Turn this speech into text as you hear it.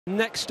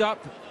Next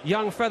up,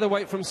 young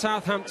featherweight from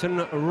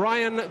Southampton,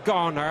 Ryan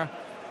Garner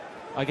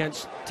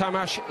against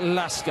Tamas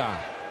Laska.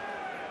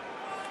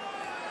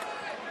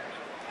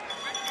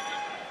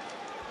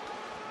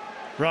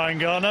 Ryan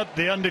Garner,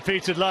 the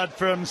undefeated lad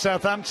from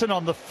Southampton,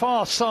 on the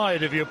far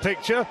side of your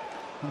picture.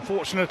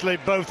 Unfortunately,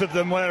 both of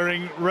them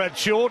wearing red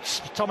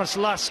shorts. Tamas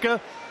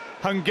Laska,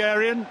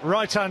 Hungarian,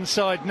 right-hand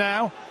side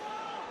now.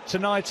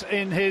 Tonight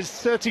in his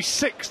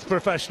 36th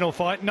professional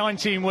fight,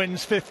 19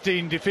 wins,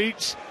 15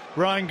 defeats.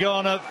 Ryan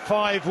Garner,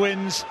 5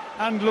 wins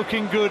and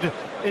looking good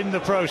in the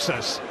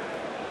process.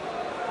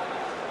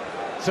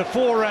 It's a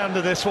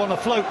 4-rounder this one, a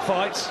float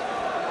fight.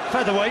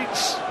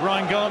 Featherweights,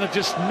 Ryan Garner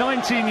just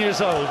 19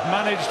 years old,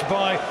 managed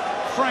by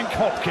Frank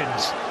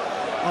Hopkins.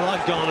 I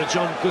like Garner,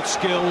 John, good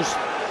skills,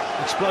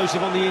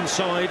 explosive on the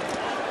inside.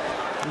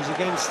 He's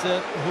against a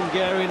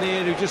Hungarian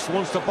here who just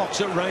wants to box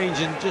at range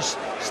and just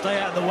stay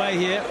out of the way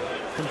here.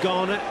 From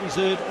Garner, he's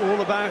heard all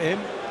about him.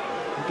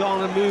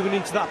 Garner moving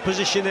into that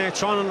position there,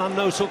 trying to land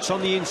those hooks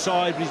on the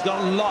inside, but he's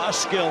got a lot of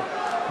skill,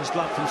 this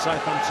lad from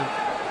Southampton.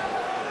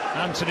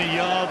 Anthony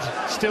Yard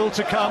still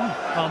to come,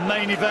 our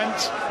main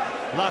event,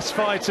 last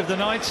fight of the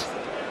night.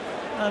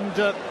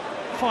 And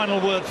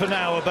final word for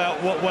now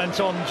about what went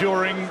on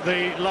during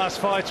the last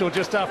fight, or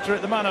just after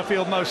it. The man I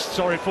feel most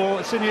sorry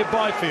for, Senior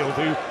Byfield,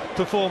 who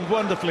performed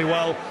wonderfully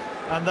well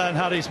and then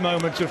had his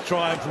moment of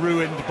triumph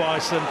ruined by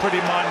some pretty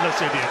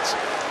mindless idiots.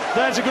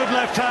 There's a good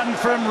left hand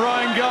from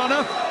Ryan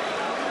Garner.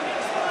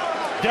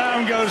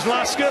 Down goes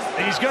Laska.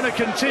 He's going to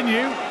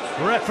continue.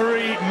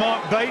 Referee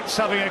Mark Bates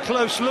having a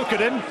close look at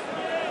him.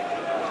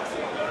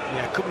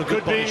 Yeah, a couple of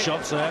good body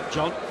shots there,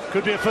 John.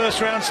 Could be a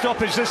first-round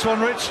stoppage, this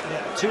one, Rich.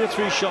 Yeah, 2 or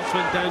 3 shots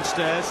went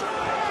downstairs.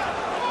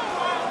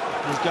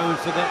 He's going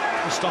for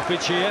the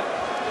stoppage here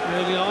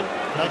early on.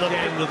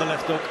 Another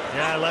left hook.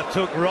 Yeah, left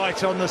hook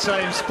right on the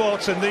same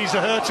spot, and these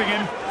are hurting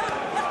him.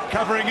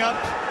 Covering up.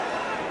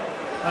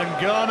 And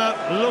Garner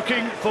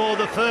looking for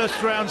the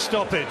first-round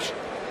stoppage.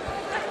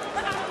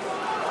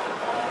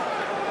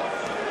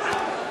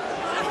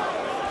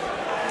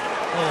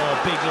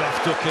 Oh, big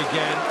left hook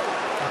again.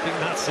 I think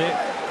that's it.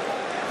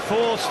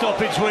 4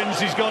 stoppage wins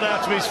he's got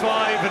out of his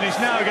 5, and he's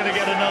now going to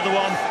get another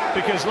one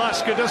because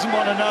Laska doesn't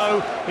want to know.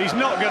 He's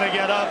not going to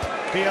get up.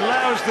 He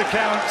allows the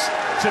count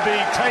to be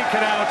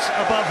taken out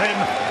above him,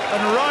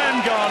 and Ryan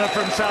Garner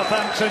from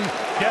Southampton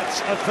gets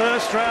a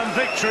first-round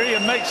victory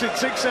and makes it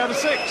 6 out of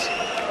 6.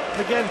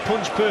 Again,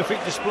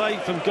 punch-perfect display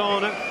from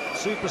Garner.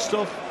 Super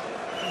stuff.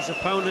 His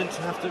opponent,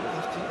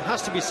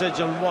 has to be said,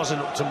 John,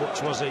 wasn't up to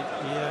much, was he? He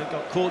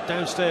got caught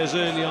downstairs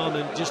early on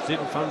and just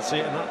didn't fancy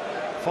it, and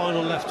that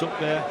final left hook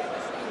there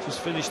just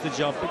finished the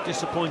job. Bit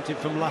disappointed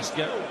from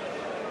Laska.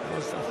 I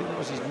think that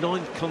was his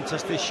 9th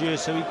contest this year,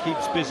 so he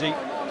keeps busy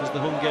as the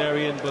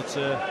Hungarian, but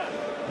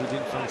he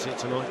didn't fancy it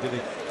tonight, did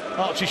he?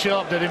 Archie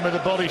Sharp did him with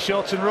a body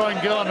shot, and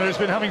Ryan Garner has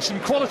been having some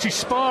quality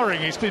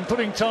sparring. He's been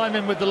putting time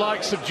in with the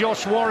likes of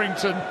Josh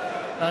Warrington,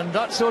 and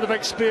that sort of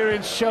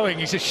experience showing.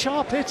 He's a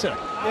sharp hitter.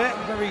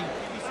 Yeah, very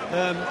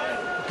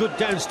good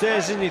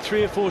downstairs, isn't he?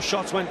 3 or 4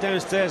 shots went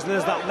downstairs, and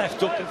there's that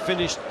left hook that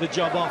finished the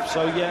job off.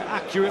 So yeah,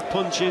 accurate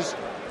punches.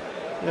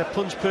 Yeah,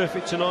 punch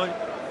perfect tonight.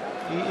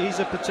 He's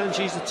a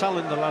potential, he's a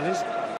talent, the lad is.